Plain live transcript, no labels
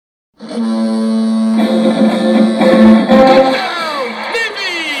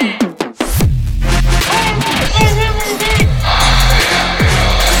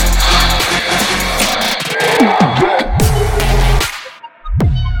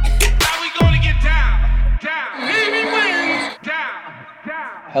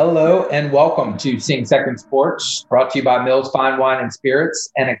Hello and welcome to Seeing Second Sports, brought to you by Mills Fine Wine and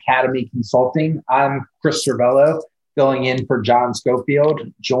Spirits and Academy Consulting. I'm Chris Cervello, filling in for John Schofield,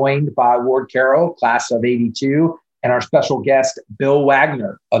 joined by Ward Carroll, class of 82, and our special guest, Bill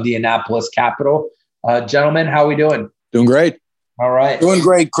Wagner of the Annapolis Capital. Gentlemen, how are we doing? Doing great. All right. Doing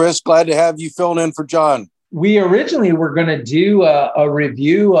great, Chris. Glad to have you filling in for John. We originally were going to do a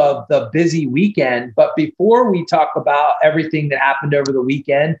review of the busy weekend, but before we talk about everything that happened over the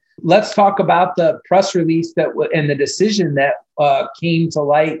weekend, let's talk about the press release and the decision that came to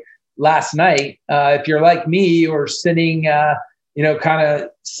light last night. If you're like me, you're sitting, kind of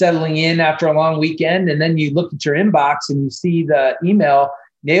settling in after a long weekend, and then you look at your inbox and you see the email,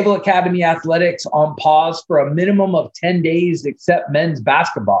 Naval Academy Athletics on pause for a minimum of 10 days except men's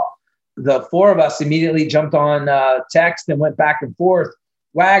basketball. The four of us immediately jumped on text and went back and forth.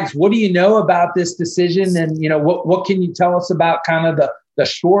 Wags, what do you know about this decision? And, what can you tell us about kind of the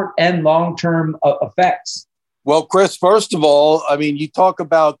short and long-term effects? Well, Chris, first of all, you talk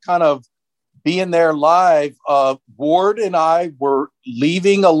about kind of being there live. Ward and I were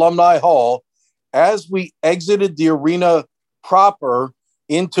leaving Alumni Hall. As we exited the arena proper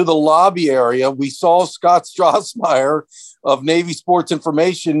into the lobby area, we saw Scott Strassmeyer of Navy Sports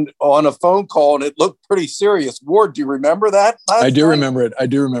Information on a phone call, and it looked pretty serious. Ward, do you remember that? I do remember it.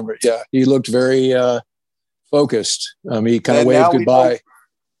 Yeah. He looked very focused. He kind of waved goodbye.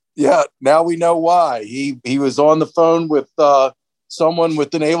 Now we know why. He was on the phone with someone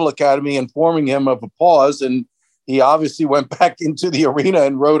with the Naval Academy informing him of a pause, and he obviously went back into the arena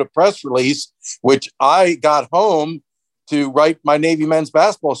and wrote a press release, which I got home to write my Navy men's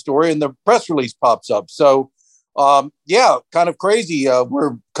basketball story, and the press release pops up. So, kind of crazy.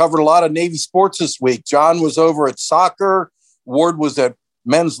 We're covered a lot of Navy sports this week. John was over at soccer. Ward was at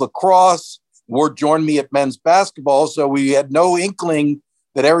men's lacrosse. Ward joined me at men's basketball. So we had no inkling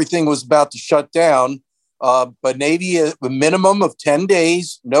that everything was about to shut down. But Navy, a minimum of 10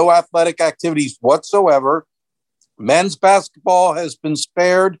 days, no athletic activities whatsoever. Men's basketball has been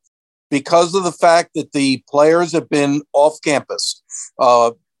spared because of the fact that the players have been off campus.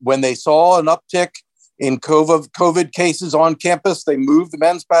 When they saw an uptick in COVID cases on campus, they moved the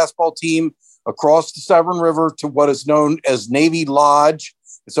men's basketball team across the Severn River to what is known as Navy Lodge.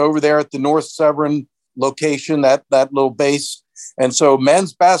 It's over there at the North Severn location, that little base. And so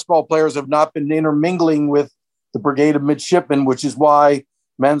men's basketball players have not been intermingling with the Brigade of Midshipmen, which is why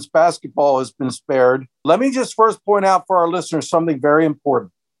men's basketball has been spared. Let me just first point out for our listeners something very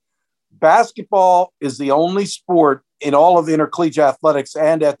important. Basketball is the only sport in all of intercollegiate athletics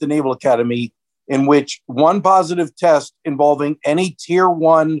and at the Naval Academy in which one positive test involving any tier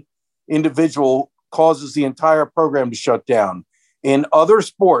one individual causes the entire program to shut down. In other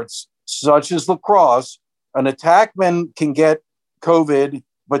sports, such as lacrosse, an attackman can get COVID,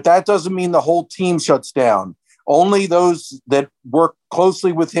 but that doesn't mean the whole team shuts down. Only those that work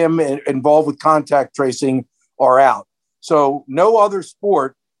closely with him and involved with contact tracing are out. So no other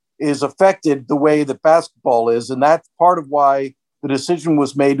sport is affected the way that basketball is. And that's part of why the decision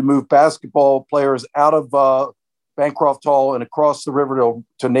was made to move basketball players out of Bancroft Hall and across the river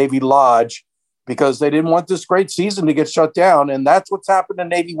to Navy Lodge, because they didn't want this great season to get shut down. And that's what's happened to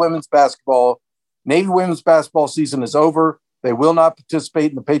Navy women's basketball. Navy women's basketball season is over. They will not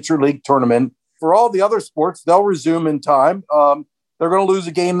participate in the Patriot League tournament. For all the other sports, they'll resume in time. They're going to lose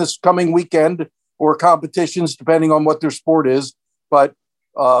a game this coming weekend or competitions, depending on what their sport is. But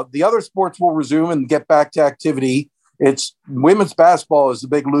the other sports will resume and get back to activity. It's women's basketball is the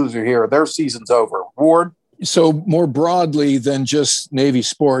big loser here. Their season's over. Ward? So more broadly than just Navy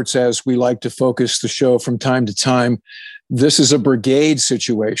sports, as we like to focus the show from time to time, this is a brigade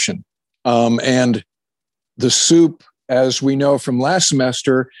situation. And the soup, as we know from last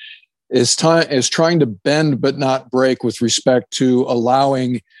semester, is trying to bend but not break with respect to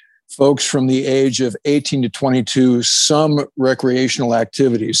allowing folks from the age of 18 to 22 some recreational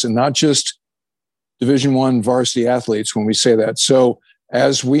activities, and not just Division I varsity athletes when we say that. So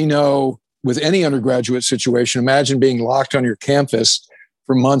as we know, with any undergraduate situation, imagine being locked on your campus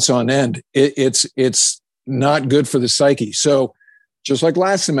for months on end. It's not good for the psyche. So just like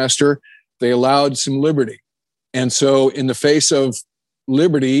last semester, they allowed some liberty. And so in the face of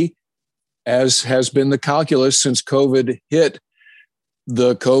liberty, as has been the calculus since COVID hit,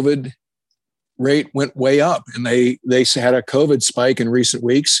 the COVID rate went way up, and they had a COVID spike in recent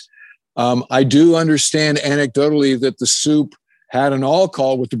weeks. I do understand anecdotally that the soup had an all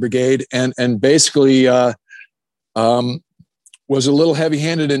call with the brigade and basically was a little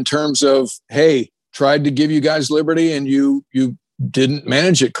heavy-handed in terms of, hey, tried to give you guys liberty and you didn't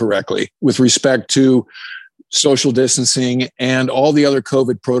manage it correctly with respect to social distancing and all the other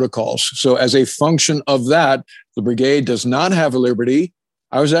COVID protocols. So as a function of that, the brigade does not have a liberty.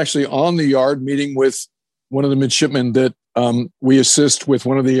 I was actually on the yard meeting with one of the midshipmen that we assist with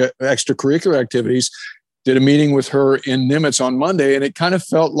one of the extracurricular activities, did a meeting with her in Nimitz on Monday, and it kind of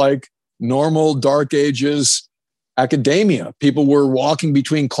felt like normal dark ages academia. People were walking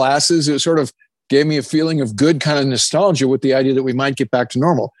between classes. It sort of gave me a feeling of good kind of nostalgia with the idea that we might get back to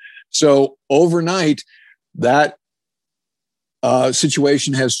normal. So overnight, that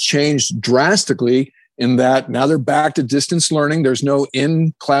situation has changed drastically in that now they're back to distance learning. There's no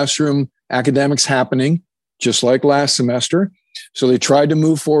in-classroom academics happening, just like last semester. So they tried to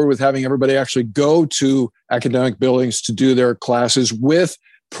move forward with having everybody actually go to academic buildings to do their classes with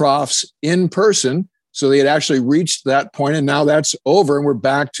profs in person. So they had actually reached that point, and now that's over, and we're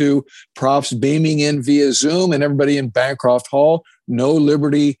back to profs beaming in via Zoom and everybody in Bancroft Hall, no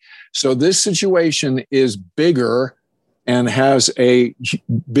liberty. So this situation is bigger and has a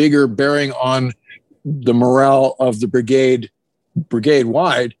bigger bearing on the morale of the brigade-wide,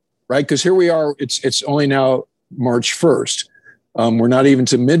 right? Because here we are, it's only now March 1st. We're not even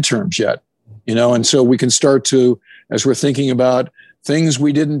to midterms yet, and so we can start to, as we're thinking about things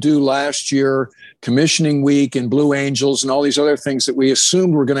we didn't do last year, commissioning week and Blue Angels and all these other things that we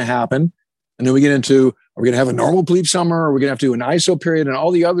assumed were going to happen. And then we get into, are we going to have a normal plebe summer? Are we going to have to do an ISO period and all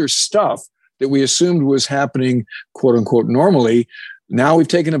the other stuff that we assumed was happening, quote unquote, normally? Now we've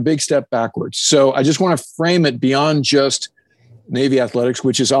taken a big step backwards. So I just want to frame it beyond just Navy athletics,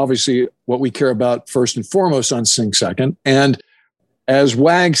 which is obviously what we care about first and foremost on Sync Second. And as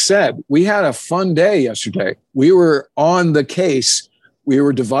Wag said, we had a fun day yesterday. We were on the case. We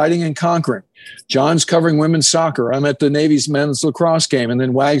were dividing and conquering. John's covering women's soccer. I'm at the Navy's men's lacrosse game. And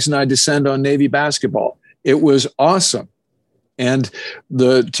then Wags and I descend on Navy basketball. It was awesome. And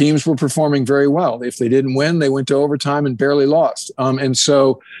the teams were performing very well. If they didn't win, they went to overtime and barely lost. And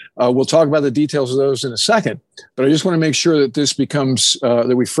so we'll talk about the details of those in a second. But I just want to make sure that this becomes,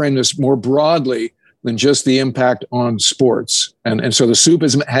 that we frame this more broadly than just the impact on sports. And so the soup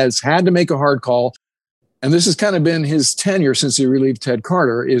has had to make a hard call. And this has kind of been his tenure since he relieved Ted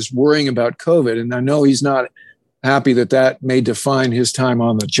Carter, is worrying about COVID. And I know he's not happy that may define his time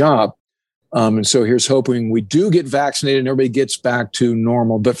on the job. And so here's hoping we do get vaccinated and everybody gets back to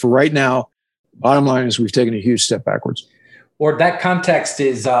normal. But for right now, bottom line is we've taken a huge step backwards. Or that context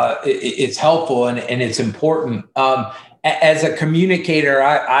is it's helpful and it's important. As a communicator,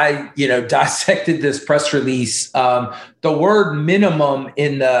 I dissected this press release. The word minimum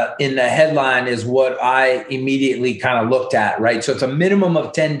in the headline is what I immediately kind of looked at, right? So it's a minimum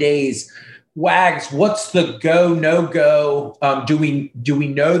of 10 days. Wags, what's the go, no go? Do we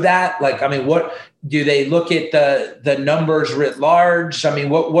know that? What do they look at the numbers writ large?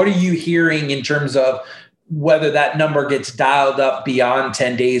 What are you hearing in terms of whether that number gets dialed up beyond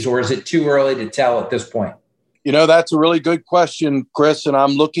 10 days, or is it too early to tell at this point? That's a really good question, Chris, and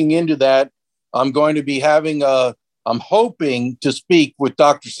I'm looking into that. I'm going to be I'm hoping to speak with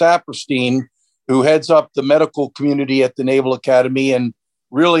Dr. Saperstein, who heads up the medical community at the Naval Academy and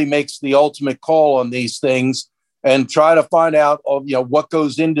really makes the ultimate call on these things, and try to find out what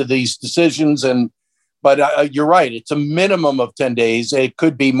goes into these decisions. But you're right, it's a minimum of 10 days. It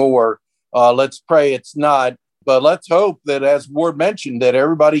could be more. Let's pray it's not, but let's hope that, as Ward mentioned, that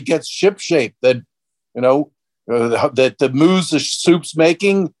everybody gets shipshape, that that the moves the soup's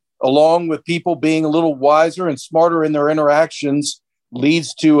making, along with people being a little wiser and smarter in their interactions,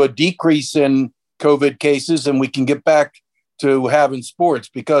 leads to a decrease in COVID cases, and we can get back to having sports,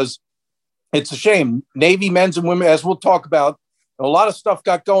 because it's a shame. Navy men's and women, as we'll talk about, a lot of stuff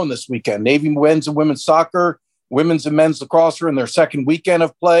got going this weekend. Navy men's and women's soccer, women's and men's lacrosse are in their second weekend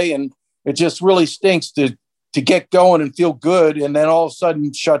of play, and it just really stinks to get going and feel good, and then all of a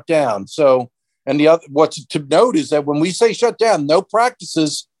sudden shut down. So, and what's to note is that when we say shut down, no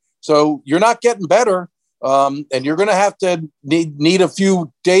practices. So you're not getting better, and you're going to have to need a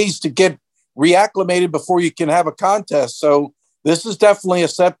few days to get reacclimated before you can have a contest. So this is definitely a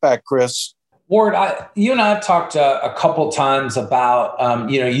setback, Chris. Ward, you and I have talked a couple times about,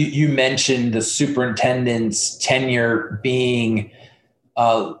 you mentioned the superintendent's tenure being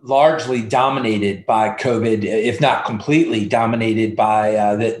largely dominated by COVID, if not completely dominated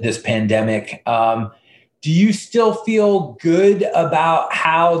by this pandemic. Do you still feel good about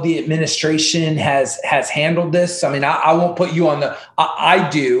how the administration has handled this? I mean, I won't put you on I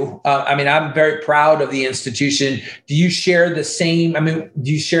do. I mean, I'm very proud of the institution. Do you share the same? I mean,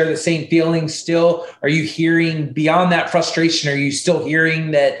 do you share the same feelings still? Are you hearing beyond that frustration? Are you still hearing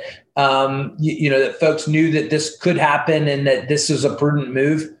that, that folks knew that this could happen and that this was a prudent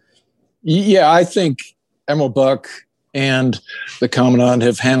move? Yeah, I think Emerald Buck and the Commandant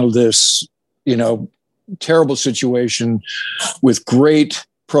have handled this, terrible situation with great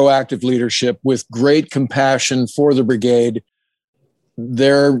proactive leadership, with great compassion for the brigade.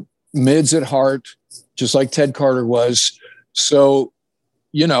 They're mids at heart, just like Ted Carter was. So,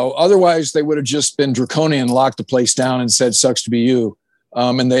 otherwise they would have just been draconian, locked the place down and said, sucks to be you.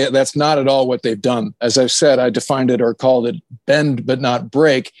 And that's not at all what they've done. As I've said, I defined it or called it bend but not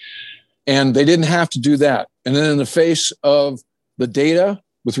break. And they didn't have to do that. And then in the face of the data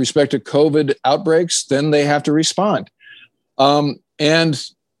with respect to COVID outbreaks, then they have to respond. I've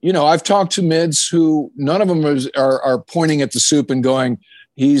talked to mids who none of them are pointing at the soup and going,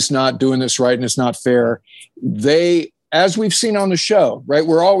 he's not doing this right and it's not fair. They, as we've seen on the show, right,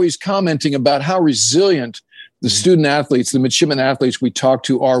 we're always commenting about how resilient the student athletes, the midshipman athletes we talk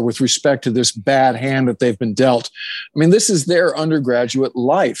to are with respect to this bad hand that they've been dealt. I mean, this is their undergraduate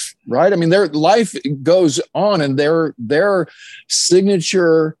life, right? I mean, their life goes on and their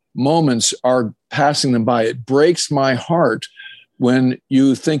signature moments are passing them by. It breaks my heart when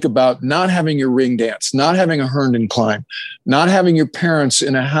you think about not having your ring dance, not having a Herndon climb, not having your parents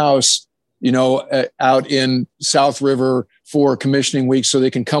in a house, out in South River for commissioning week so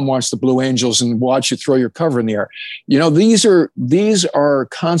they can come watch the Blue Angels and watch you throw your cover in the air. These are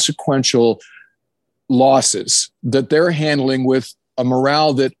consequential losses that they're handling with a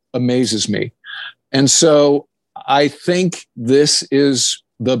morale that amazes me. And so I think this is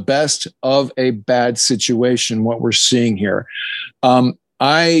the best of a bad situation, what we're seeing here.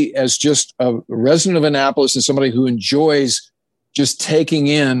 I, as just a resident of Annapolis and somebody who enjoys just taking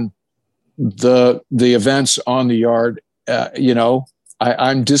in the events on the yard,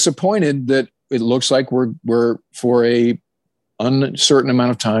 I'm disappointed that it looks like we're for a uncertain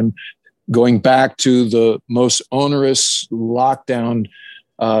amount of time going back to the most onerous lockdown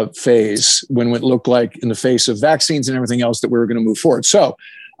phase when it looked like in the face of vaccines and everything else that we were going to move forward. So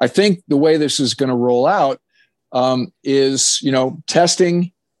I think the way this is going to roll out is,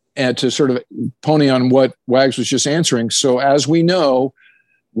 testing, and to sort of pony on what Wags was just answering. So as we know,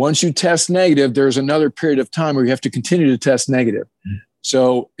 once you test negative, there's another period of time where you have to continue to test negative.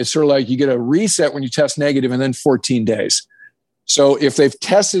 So it's sort of like you get a reset when you test negative and then 14 days. So if they've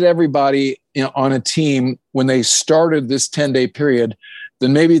tested everybody on a team when they started this 10-day period,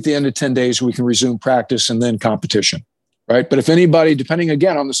 then maybe at the end of 10 days, we can resume practice and then competition, right? But if anybody, depending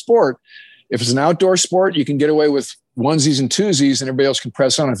again on the sport, if it's an outdoor sport, you can get away with onesies and twosies and everybody else can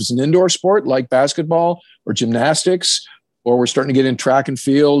press on. If it's an indoor sport like basketball or gymnastics, or we're starting to get in track and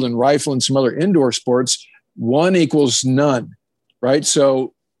field and rifle and some other indoor sports, 1 equals none, right?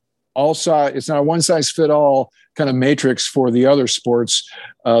 So it's not a one size fit all kind of matrix for the other sports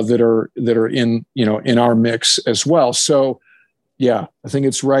that are in our mix as well. So yeah, I think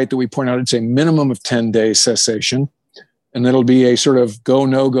it's right that we point out it's a minimum of 10-day cessation, and that'll be a sort of go,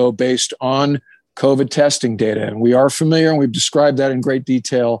 no go based on COVID testing data. And we are familiar and we've described that in great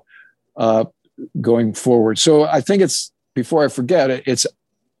detail going forward. So I think before I forget it, it's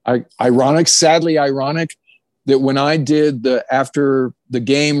sadly ironic that when I did after the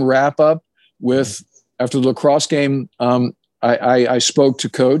game wrap up after the lacrosse game, I spoke to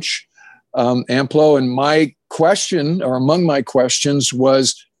Coach Amplo, and my question, or among my questions,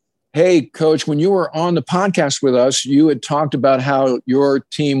 was, hey, Coach, when you were on the podcast with us, you had talked about how your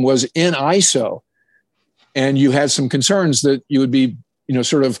team was in ISO and you had some concerns that you would be,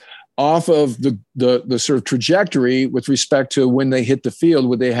 sort of off of the sort of trajectory with respect to when they hit the field.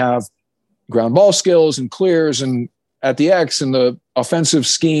 Would they have ground ball skills and clears and at the X and the offensive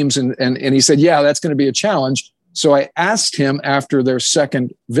schemes? And he said, yeah, that's going to be a challenge. So I asked him after their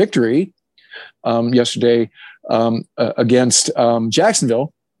second victory yesterday against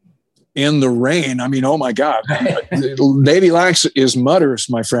Jacksonville in the rain. I mean, oh my God, Navy Lax is mutters,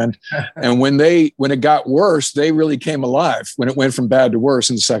 my friend. And when it got worse, they really came alive when it went from bad to worse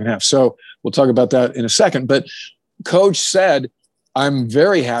in the second half. So we'll talk about that in a second. But Coach said, I'm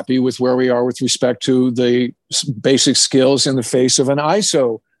very happy with where we are with respect to the basic skills in the face of an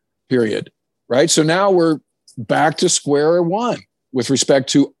ISO period, right? So now we're back to square one with respect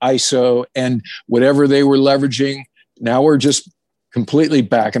to ISO and whatever they were leveraging. Now we're just completely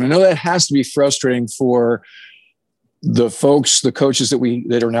back. And I know that has to be frustrating for the folks, the coaches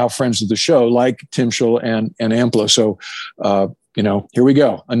that are now friends of the show, like Tim Schul and Ampla. So, here we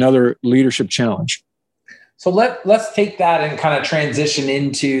go. Another leadership challenge. So let's take that and kind of transition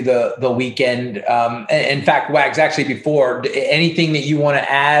into the weekend. In fact, Wags, actually before, anything that you want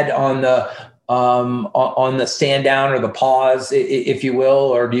to add on the stand down or the pause, if you will,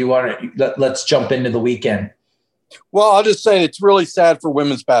 or do you want to, let's jump into the weekend? Well, I'll just say it's really sad for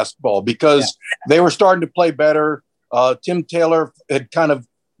women's basketball because they were starting to play better. Tim Taylor had kind of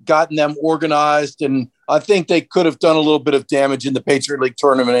gotten them organized, and I think they could have done a little bit of damage in the Patriot League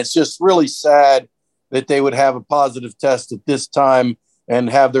tournament. It's just really sad that they would have a positive test at this time and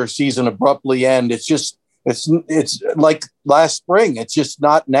have their season abruptly end. It's like last spring. It's just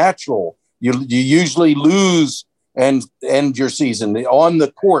not natural. You usually lose and end your season on the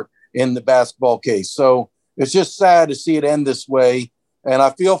court in the basketball case. So it's just sad to see it end this way. And I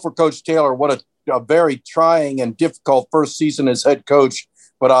feel for Coach Taylor, what a very trying and difficult first season as head coach.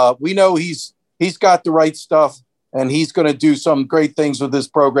 But we know he's got the right stuff, and he's going to do some great things with this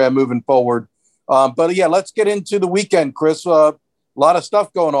program moving forward. But yeah, let's get into the weekend, Chris. A lot of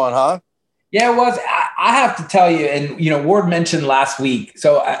stuff going on, huh? Yeah, it was. I have to tell you, and Ward mentioned last week.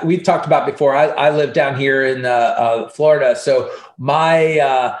 So we've talked about before. I live down here in Florida, so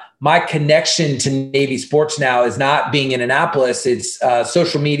my connection to Navy sports now is not being in Annapolis. It's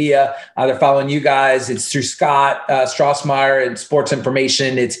social media, either following you guys. It's through Scott Strassmeyer and Sports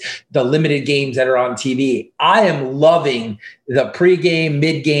Information. It's the limited games that are on TV. I am loving the pregame,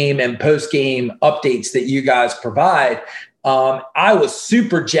 mid-game, and post-game updates that you guys provide. I was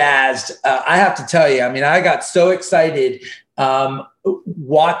super jazzed. I have to tell you, I got so excited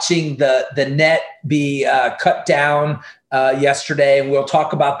watching the net be cut down yesterday, and we'll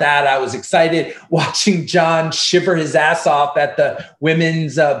talk about that. I was excited watching John shiver his ass off at the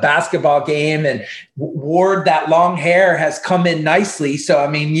women's basketball game, and Ward, that long hair has come in nicely. So,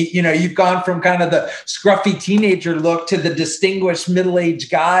 you've gone from kind of the scruffy teenager look to the distinguished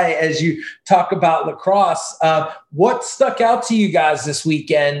middle-aged guy as you talk about lacrosse. What stuck out to you guys this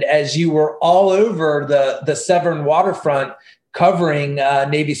weekend as you were all over the Severn waterfront covering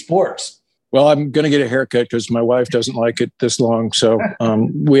Navy sports? Well, I'm going to get a haircut because my wife doesn't like it this long. So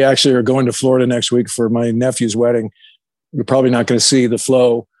we actually are going to Florida next week for my nephew's wedding. You're probably not going to see the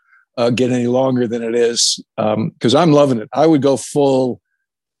flow get any longer than it is because I'm loving it. I would go full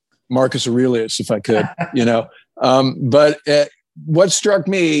Marcus Aurelius if I could, But what struck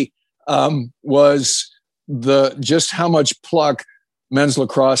me was just how much pluck men's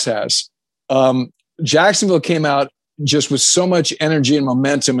lacrosse has. Jacksonville came out just with so much energy and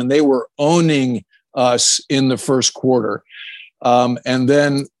momentum, and they were owning us in the first quarter. And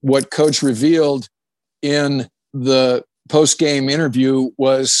then what Coach revealed in the post-game interview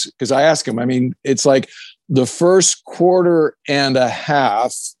was, because I asked him, it's like the first quarter and a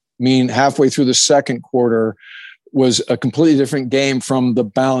half, halfway through the second quarter, was a completely different game from the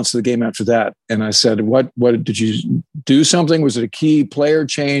balance of the game after that. And I said, what did you do something? Was it a key player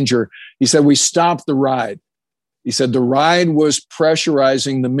change? Or he said, we stopped the ride. He said the ride was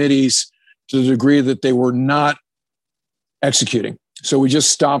pressurizing the middies to the degree that they were not executing. So we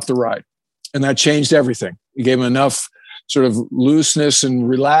just stopped the ride, and that changed everything. We gave them enough sort of looseness and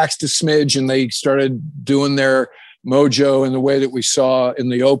relaxed a smidge, and they started doing their mojo in the way that we saw in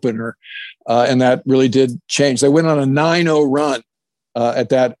the opener. And that really did change. They went on a 9-0 run at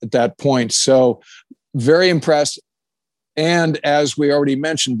that point. So very impressed. And as we already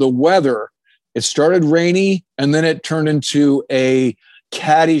mentioned, the weather, it started rainy and then it turned into a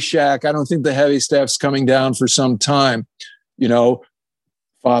Caddyshack. I don't think the heavy stuff's coming down for some time,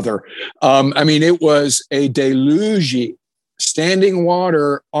 Father. It was a deluge, standing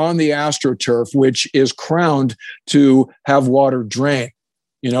water on the AstroTurf, which is crowned to have water drain.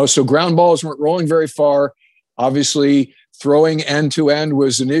 So ground balls weren't rolling very far. Obviously, throwing end to end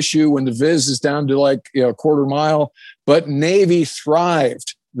was an issue when the Viz is down to a quarter mile. But Navy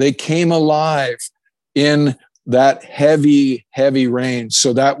thrived. They came alive in that heavy, heavy rain.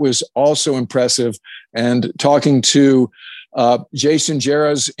 So that was also impressive. And talking to Jason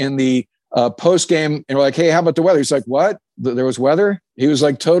Jarrahs in the post game, and we're like, hey, how about the weather? He's like, what? There was weather? He was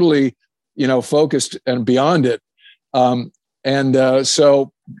totally, focused and beyond it.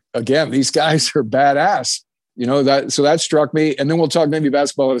 So again, these guys are badass, so that struck me. And then we'll talk Navy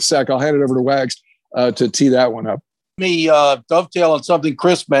basketball in a sec. I'll hand it over to Wags to tee that one up. Me dovetail on something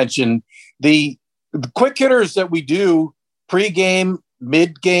Chris mentioned. The quick hitters that we do pre-game,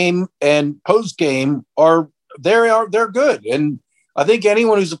 mid-game, and post-game they're good. And I think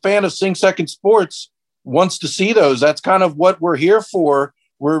anyone who's a fan of Sing Second Sports wants to see those. That's kind of what we're here for.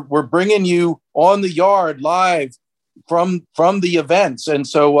 We're bringing you on the yard live from the events. And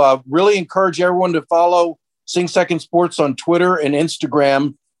so really encourage everyone to follow Sing Second Sports on Twitter and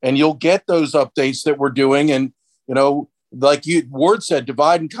Instagram, and you'll get those updates that we're doing. And, like Ward said,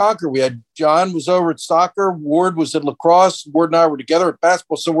 divide and conquer. We had John was over at soccer. Ward was at lacrosse. Ward and I were together at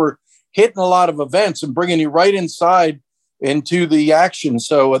basketball. So we're hitting a lot of events and bringing you right inside into the action.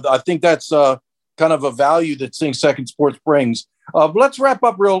 So I think that's kind of a value that Sing Second Sports brings. Let's wrap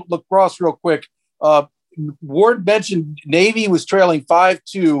up lacrosse real quick. Ward mentioned Navy was trailing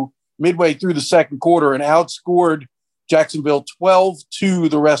 5-2 midway through the second quarter and outscored Jacksonville 12-2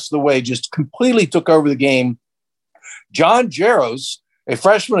 the rest of the way, just completely took over the game. John Jaros, a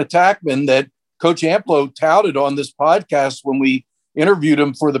freshman attackman that Coach Amplo touted on this podcast when we interviewed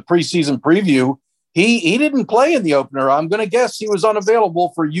him for the preseason preview, he didn't play in the opener. I'm going to guess he was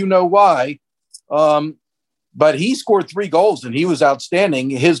unavailable for why. But he scored 3 goals and he was outstanding.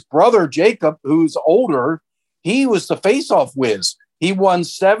 His brother, Jacob, who's older, he was the faceoff whiz. He won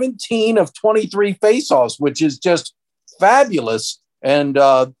 17 of 23 faceoffs, which is just fabulous. And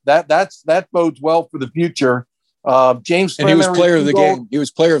that bodes well for the future. James and he was player of the game. He was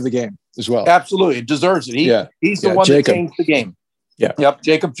player of the game as well. Absolutely. Deserves it. He's the one Jacob. That changed the game. Yeah. Yep.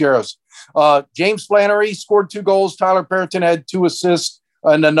 Jacob Jaros. James Flannery scored 2 goals. Tyler Perriton had 2 assists.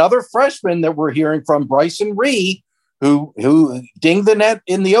 And another freshman that we're hearing from, Bryson Ree, who dinged the net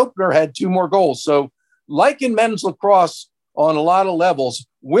in the opener, had 2 more goals. So like in men's lacrosse on a lot of levels,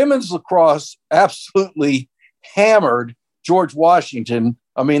 women's lacrosse absolutely hammered George Washington.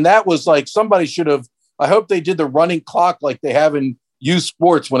 I mean, that was like somebody should have, I hope they did the running clock like they have in youth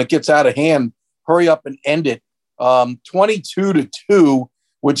sports when it gets out of hand. Hurry up and end it. 22-2,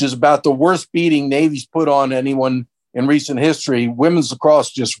 which is about the worst beating Navy's put on anyone in recent history. Women's lacrosse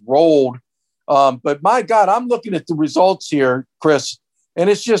just rolled. But my God, I'm looking at the results here, Chris, and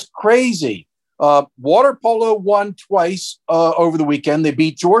it's just crazy. Water polo won twice over the weekend. They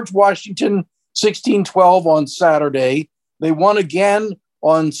beat George Washington 16-12 on Saturday. They won again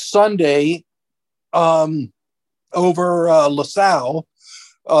on Sunday over LaSalle.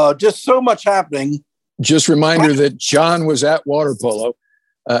 Just so much happening. Just reminder that John was at water polo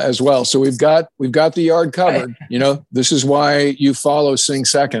as well. So we've got the yard covered. This is why you follow Sing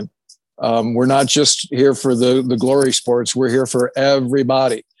Second. We're not just here for the glory sports. We're here for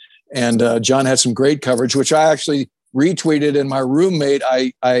everybody. And John had some great coverage, which I actually retweeted, and my roommate,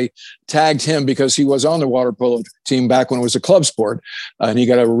 I tagged him because he was on the water polo team back when it was a club sport. And he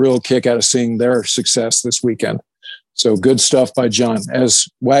got a real kick out of seeing their success this weekend. So good stuff by John. As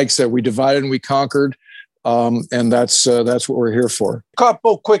Wag said, we divided and we conquered. And that's what we're here for. A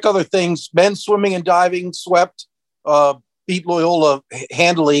couple quick other things. Men's swimming and diving swept, beat Loyola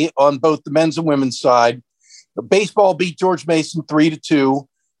handily on both the men's and women's side. Baseball beat George Mason 3-2.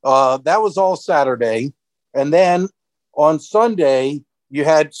 That was all Saturday. And then on Sunday, you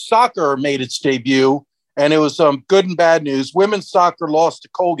had soccer made its debut, and it was some good and bad news. Women's soccer lost to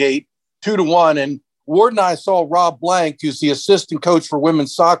Colgate 2-1. And Ward and I saw Rob Blank, who's the assistant coach for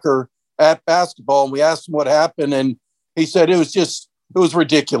women's soccer at basketball, and we asked him what happened, and he said it was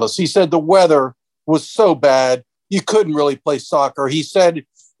ridiculous. He said the weather was so bad you couldn't really play soccer. He said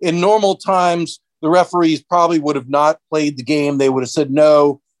in normal times the referees probably would have not played the game. They would have said,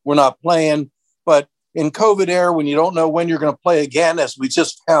 no, we're not playing. But in COVID era, when you don't know when you're going to play again, as we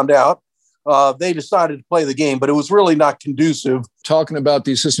just found out, they decided to play the game, but it was really not conducive. Talking about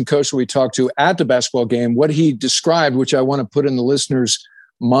the assistant coach that we talked to at the basketball game, what he described, which I want to put in the listeners'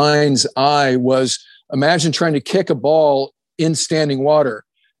 mind's eye, was imagine trying to kick a ball in standing water.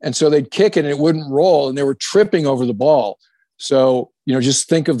 And so they'd kick it and it wouldn't roll, and they were tripping over the ball. So, just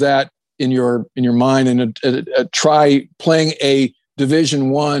think of that in your mind, and try playing a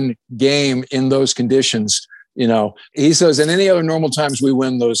Division I game in those conditions. He says, in any other normal times, we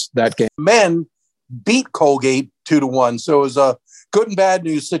win that game. Men beat Colgate 2-1. So it was a good and bad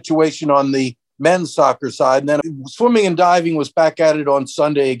news situation on the men's soccer side. And then swimming and diving was back at it on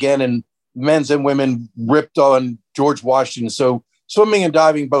Sunday again, and men's and women ripped on George Washington. So swimming and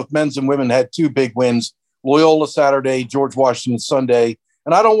diving, both men's and women, had 2 big wins. Loyola Saturday, George Washington Sunday.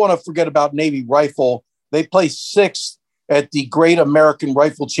 And I don't want to forget about Navy Rifle. They placed 6th at the Great American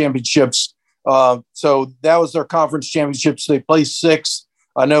Rifle Championships. So that was their conference championships. They placed 6th.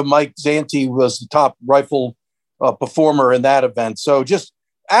 I know Mike Zanti was the top rifle performer in that event. So just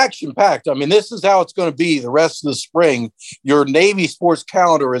action-packed. I mean, this is how it's going to be the rest of the spring. Your Navy sports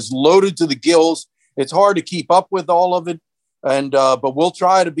calendar is loaded to the gills. It's hard to keep up with all of it, but we'll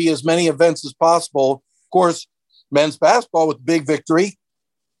try to be as many events as possible. Of course, men's basketball with big victory,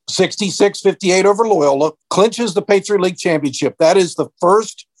 66-58 over Loyola, clinches the Patriot League championship. That is the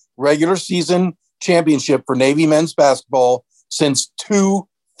first regular season championship for Navy men's basketball since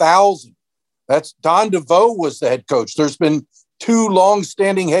 2000. That's Don DeVoe was the head coach. There's been 2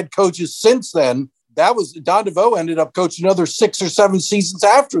 long-standing head coaches since then. That was Don DeVoe ended up coaching another 6 or 7 seasons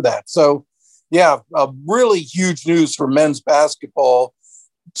after that. So, yeah, really huge news for men's basketball.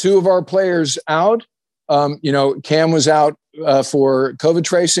 2 of our players out. Cam was out for COVID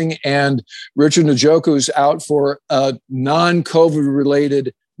tracing, and Richard Njoku's out for a non-COVID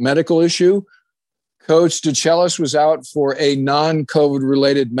related medical issue. Coach DeChellis was out for a non-COVID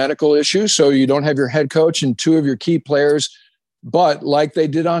related medical issue. So you don't have your head coach and 2 of your key players. But like they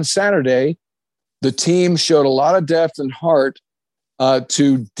did on Saturday, the team showed a lot of depth and heart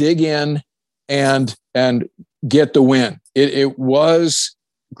to dig in and get the win. It was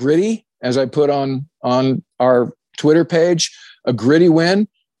gritty, as I put on our Twitter page, a gritty win,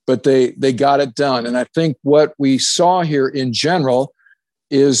 but they got it done. And I think what we saw here in general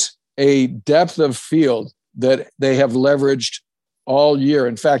is a depth of field that they have leveraged all year.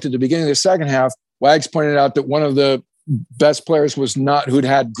 In fact, at the beginning of the second half, Wags pointed out that one of the best players who'd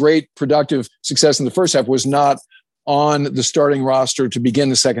had great productive success in the first half was not on the starting roster to begin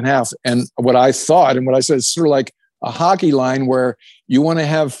the second half. And what I thought and what I said is sort of like a hockey line where you want to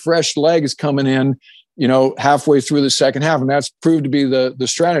have fresh legs coming in, halfway through the second half. And that's proved to be the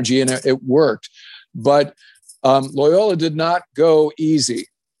strategy, and it worked. But Loyola did not go easy.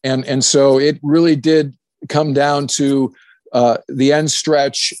 And so it really did come down to the end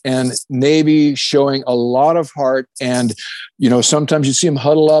stretch and Navy showing a lot of heart. And, sometimes you see them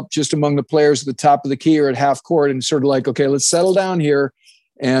huddle up just among the players at the top of the key or at half court and sort of like, okay, let's settle down here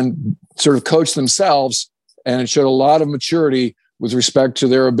and sort of coach themselves. And it showed a lot of maturity with respect to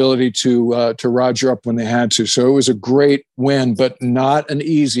their ability to roger up when they had to. So it was a great win, but not an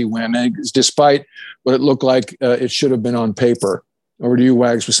easy win, despite what it looked like it should have been on paper. Over to you,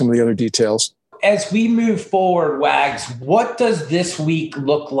 Wags, with some of the other details. As we move forward, Wags, what does this week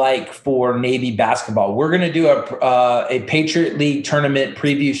look like for Navy basketball? We're going to do a Patriot League tournament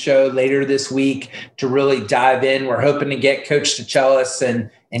preview show later this week to really dive in. We're hoping to get Coach DeChellis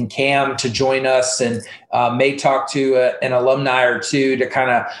and Cam to join us, and may talk to an alumni or 2 to kind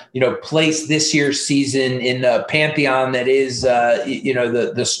of, place this year's season in the pantheon that is,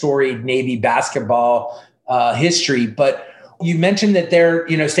 the storied Navy basketball history. But you mentioned that they're,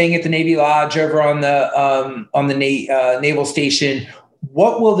 staying at the Navy Lodge over on the Naval Station.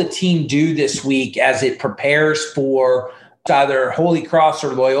 What will the team do this week as it prepares for either Holy Cross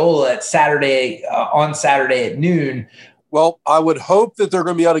or Loyola on Saturday at noon? Well, I would hope that they're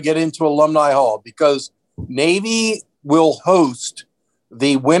going to be able to get into Alumni Hall, because Navy will host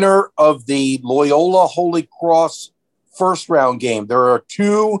the winner of the Loyola Holy Cross first round game. There are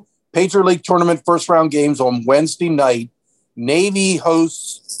 2 Patriot League tournament first round games on Wednesday night. Navy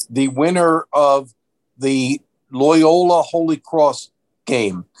hosts the winner of the Loyola Holy Cross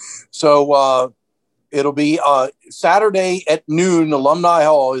game. So it'll be Saturday at noon. Alumni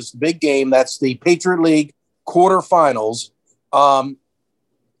Hall is the big game. That's the Patriot League quarterfinals. And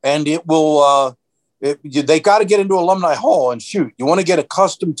it will, they got to get into Alumni Hall and shoot. You want to get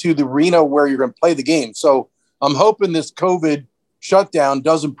accustomed to the arena where you're going to play the game. So I'm hoping this COVID shutdown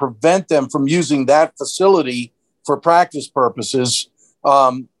doesn't prevent them from using that facility for practice purposes.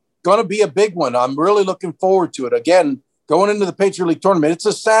 Going to be a big one. I'm really looking forward to it. Again, going into the Patriot League tournament, it's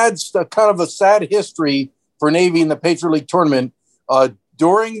a kind of a sad history for Navy in the Patriot League tournament.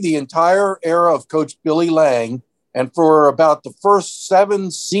 During the entire era of Coach Billy Lang, and for about the first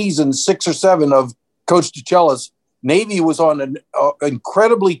 7 seasons, 6 or 7 of Coach DeChellis, Navy was on an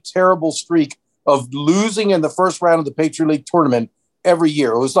incredibly terrible streak of losing in the first round of the Patriot League tournament every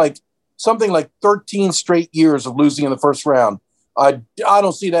year. It was like something like 13 straight years of losing in the first round. I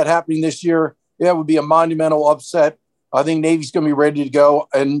don't see that happening this year. That would be a monumental upset. I think Navy's going to be ready to go.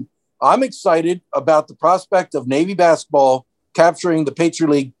 And I'm excited about the prospect of Navy basketball capturing the Patriot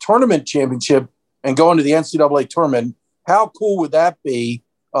League tournament championship and going to the NCAA tournament. How cool would that be?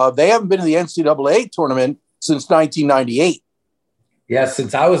 They haven't been in the NCAA tournament since 1998. Yeah,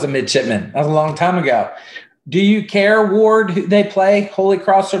 since I was a midshipman. That was a long time ago. Do you care, Ward, who they play, Holy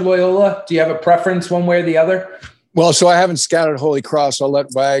Cross or Loyola? Do you have a preference one way or the other? Well, so I haven't scouted Holy Cross. I'll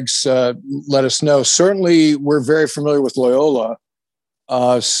let Wags let us know. Certainly, we're very familiar with Loyola.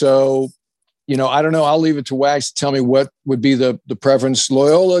 So, I don't know. I'll leave it to Wags to tell me what would be the preference.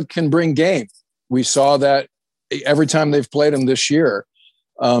 Loyola can bring game. We saw that every time they've played them this year.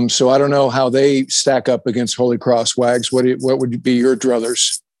 So I don't know how they stack up against Holy Cross. Wags, what would be your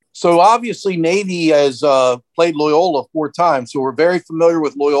druthers? So obviously Navy has played Loyola 4 times. So we're very familiar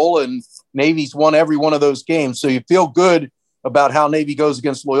with Loyola, and Navy's won every one of those games. So you feel good about how Navy goes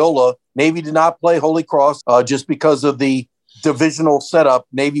against Loyola. Navy did not play Holy Cross just because of the divisional setup.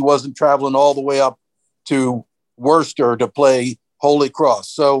 Navy wasn't traveling all the way up to Worcester to play Holy Cross.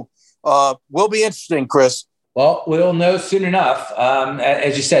 So will be interesting, Chris. Well, we'll know soon enough.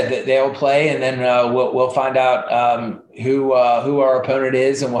 As you said, that they'll play, and then we'll find out who our opponent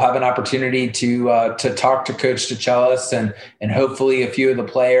is, and we'll have an opportunity to talk to Coach DeChellis and hopefully a few of the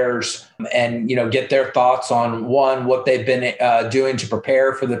players, and get their thoughts on, one, what they've been doing to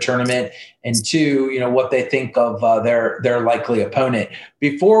prepare for the tournament, and two, what they think of their likely opponent.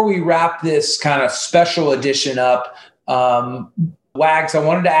 Before we wrap this kind of special edition up, Wags, I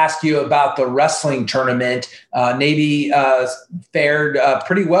wanted to ask you about the wrestling tournament. Navy fared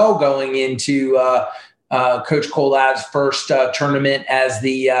pretty well going into Coach Colad's first tournament as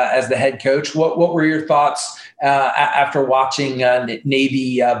the head coach. What were your thoughts after watching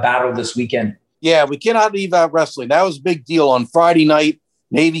Navy battle this weekend? Yeah, we cannot leave out wrestling. That was a big deal. On Friday night,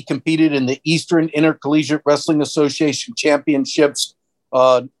 Navy competed in the Eastern Intercollegiate Wrestling Association Championships.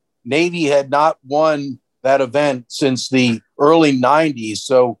 Navy had not won that event since the early 90s.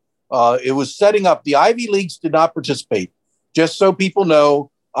 So it was setting up. The Ivy Leagues did not participate. Just so people know,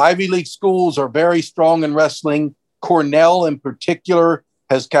 Ivy League schools are very strong in wrestling. Cornell in particular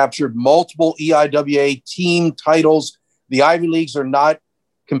has captured multiple EIWA team titles. The Ivy Leagues are not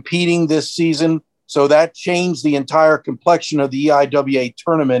competing this season. So that changed the entire complexion of the EIWA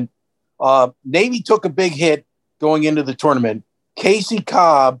tournament. Navy took a big hit going into the tournament. Casey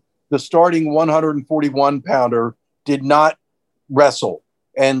Cobb, the starting 141 pounder, did not wrestle.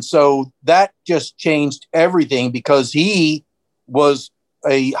 And so that just changed everything because he was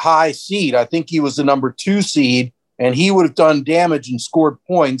a high seed. I think he was the number 2 seed, and he would have done damage and scored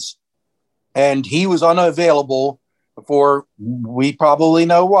points. And he was unavailable for, we probably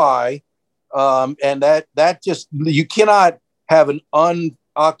know why. And that just, you cannot have an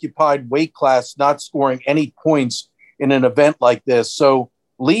unoccupied weight class not scoring any points in an event like this. So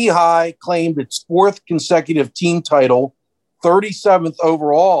Lehigh claimed its 4th consecutive team title, 37th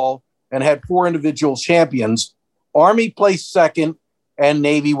overall, and had 4 individual champions. Army placed 2nd, and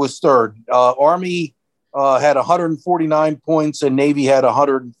Navy was 3rd. Army had 149 points, and Navy had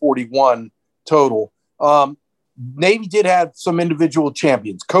 141 total. Navy did have some individual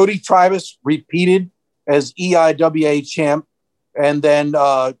champions. Cody Tribus repeated as EIWA champ, and then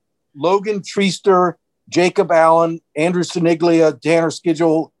Logan Treaster, Jacob Allen, Andrew Siniglia, Tanner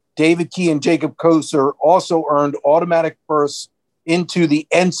Skidgel, David Key, and Jacob Koser also earned automatic berths into the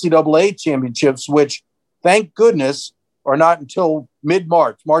NCAA championships, which, thank goodness, are not until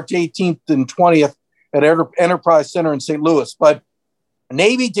mid-March, March 18th and 20th at Enterprise Center in St. Louis. But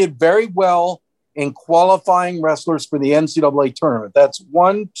Navy did very well in qualifying wrestlers for the NCAA tournament. That's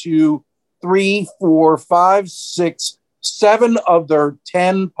 1, 2, 3, 4, 5, 6, 7 of their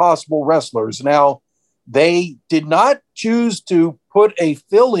 10 possible wrestlers. Now, they did not choose to put a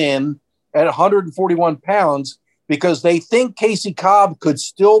fill-in at 141 pounds because they think Casey Cobb could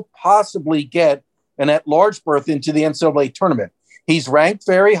still possibly get an at-large berth into the NCAA tournament. He's ranked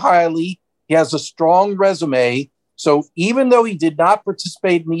very highly. He has a strong resume. So even though he did not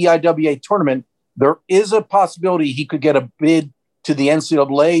participate in the EIWA tournament, there is a possibility he could get a bid to the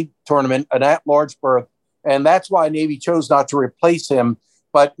NCAA tournament, an at-large berth. And that's why Navy chose not to replace him.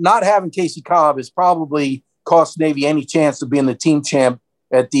 But not having Casey Cobb has probably cost Navy any chance to be in the team champ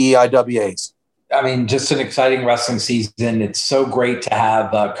at the EIWAs. I mean, just an exciting wrestling season. It's so great to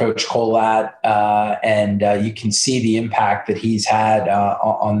have Coach Colad, and you can see the impact that he's had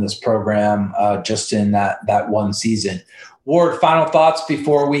on this program just in that one season. Ward, final thoughts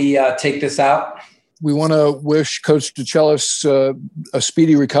before we take this out? We want to wish Coach DeChellis a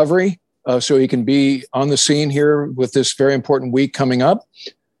speedy recovery so he can be on the scene here with this very important week coming up.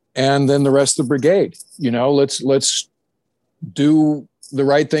 And then the rest of the brigade, let's do the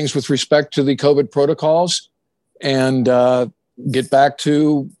right things with respect to the COVID protocols and get back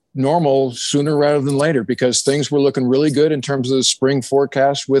to normal sooner rather than later, because things were looking really good in terms of the spring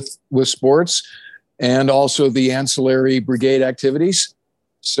forecast with sports and also the ancillary brigade activities.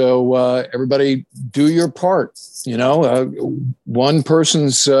 So everybody do your part. One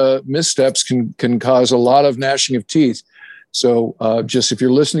person's missteps can cause a lot of gnashing of teeth. So just if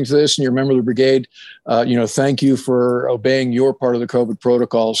you're listening to this and you're a member of the brigade, thank you for obeying your part of the COVID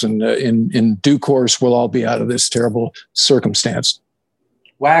protocols. And in due course, we'll all be out of this terrible circumstance.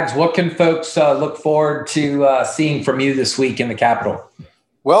 Wags, what can folks look forward to seeing from you this week in the Capitol?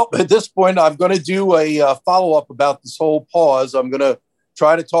 Well, at this point, I'm going to do a follow-up about this whole pause. I'm going to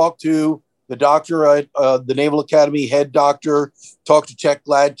try to talk to the doctor at the Naval Academy, head doctor, talk to Chet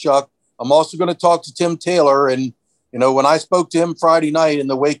Gladchuck. I'm also going to talk to Tim Taylor and You know, when I spoke to him Friday night in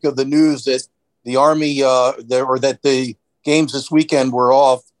the wake of the news that the Army that the games this weekend were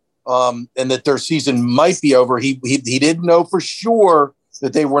off and that their season might be over, he didn't know for sure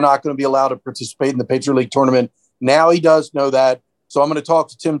that they were not going to be allowed to participate in the Patriot League tournament. Now he does know that. So I'm going to talk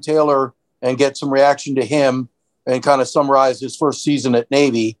to Tim Taylor and get some reaction to him and kind of summarize his first season at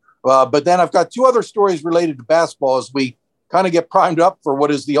Navy. But then I've got two other stories related to basketball as we kind of get primed up for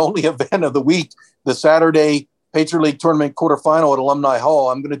what is the only event of the week, the Saturday Patriot League tournament quarterfinal at Alumni Hall.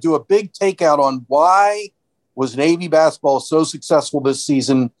 I'm going to do a big takeout on why was Navy basketball so successful this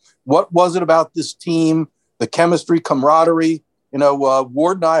season. What was it about this team, the chemistry, camaraderie? You know,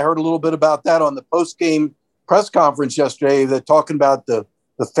 Ward and I heard a little bit about that on the post-game press conference yesterday. They're talking about the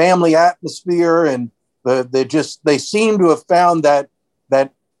family atmosphere, and they seem to have found that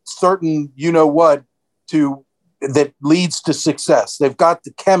certain that leads to success. They've got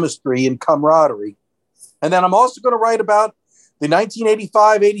the chemistry and camaraderie. And then I'm also going to write about the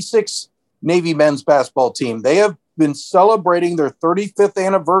 1985-86 Navy men's basketball team. They have been celebrating their 35th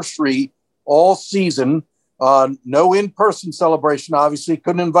anniversary all season. No in-person celebration, obviously.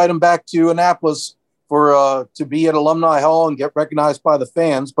 Couldn't invite them back to Annapolis to be at Alumni Hall and get recognized by the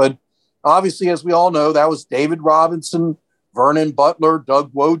fans. But obviously, as we all know, that was David Robinson, Vernon Butler,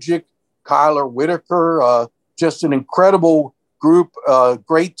 Doug Wojcik, Kyler Whitaker, just an incredible group,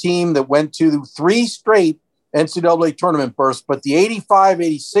 great team that went to 3 straight NCAA tournament berths. But the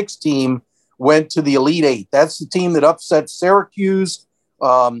 85-86 team went to the Elite Eight. That's the team that upset Syracuse,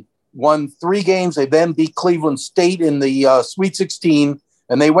 won 3 games. They then beat Cleveland State in the Sweet 16,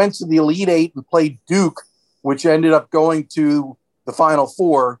 and they went to the Elite Eight and played Duke, which ended up going to the Final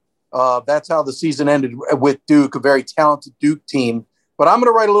Four. That's how the season ended with Duke, a very talented Duke team. But I'm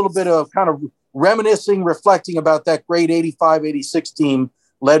going to write a little bit of kind of reminiscing, reflecting about that great 85-86 team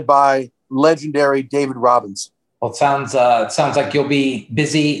led by legendary David Robinson. Well, it sounds like you'll be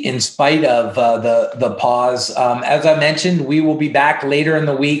busy in spite of the pause. As I mentioned, we will be back later in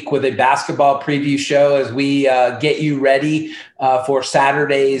the week with a basketball preview show as we get you ready for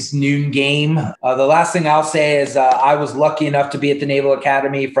Saturday's noon game. The last thing I'll say is I was lucky enough to be at the Naval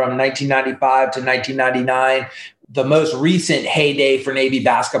Academy from 1995 to 1999. The most recent heyday for Navy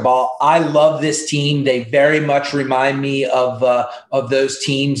basketball. I love this team. They very much remind me of those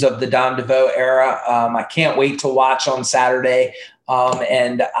teams of the Don DeVoe era. I can't wait to watch on Saturday.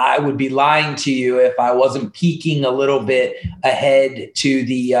 And I would be lying to you if I wasn't peeking a little bit ahead to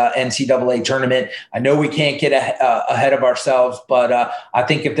the NCAA tournament. I know we can't get ahead of ourselves, but I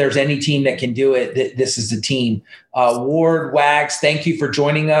think if there's any team that can do it, this is the team. Ward, Wags, thank you for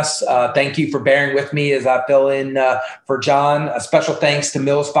joining us. Thank you for bearing with me as I fill in for John. A special thanks to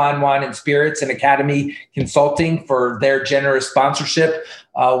Mills Fine Wine and Spirits and Academy Consulting for their generous sponsorship.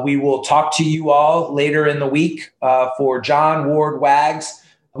 We will talk to you all later in the week. For John, Ward, Wags,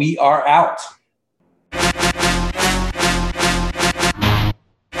 we are out.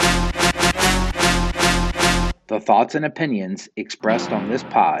 The thoughts and opinions expressed on this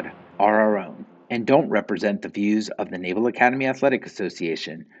pod are our own and don't represent the views of the Naval Academy Athletic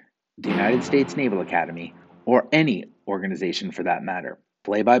Association, the United States Naval Academy, or any organization for that matter.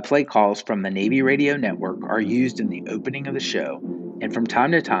 Play-by-play calls from the Navy Radio Network are used in the opening of the show and from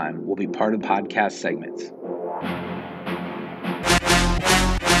time to time will be part of podcast segments.